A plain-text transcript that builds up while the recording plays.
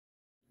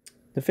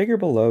The figure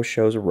below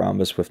shows a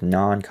rhombus with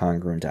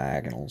non-congruent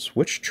diagonals.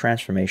 Which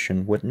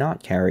transformation would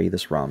not carry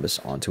this rhombus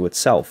onto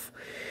itself?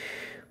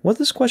 What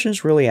this question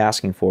is really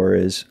asking for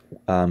is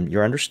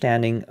your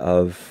understanding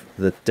of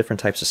the different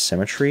types of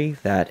symmetry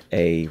that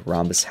a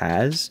rhombus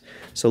has.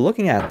 So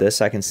looking at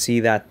this, I can see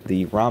that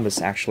the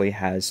rhombus actually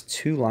has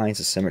two lines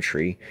of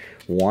symmetry,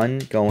 one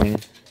going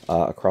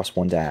across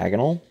one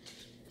diagonal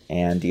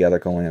and the other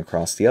going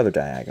across the other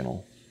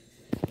diagonal.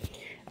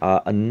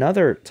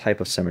 Another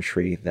type of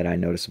symmetry that I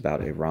notice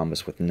about a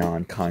rhombus with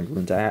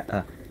non-congruent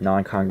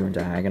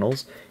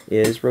diagonals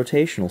is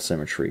rotational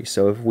symmetry.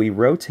 So if we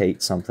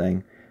rotate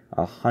something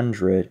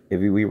if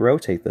we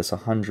rotate this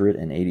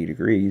 180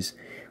 degrees,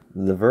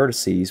 the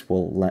vertices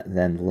will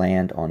then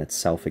land on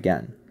itself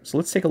again. So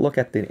let's take a look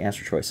at the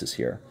answer choices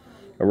here.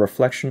 A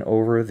reflection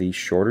over the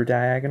shorter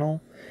diagonal,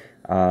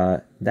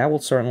 that will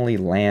certainly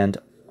land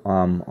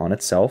on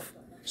itself.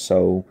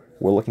 So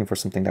we're looking for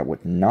something that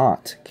would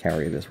not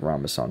carry this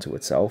rhombus onto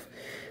itself.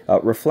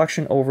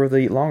 Reflection over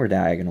the longer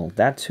diagonal,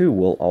 that too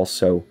will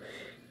also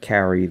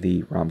carry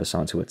the rhombus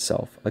onto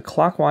itself. A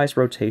clockwise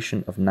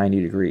rotation of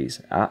 90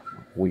 degrees.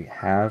 We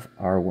have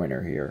our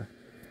winner here.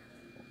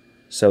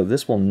 So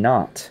this will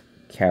not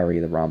carry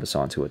the rhombus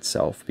onto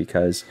itself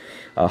because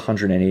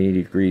 180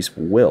 degrees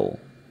will.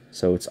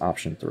 So it's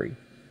option 3.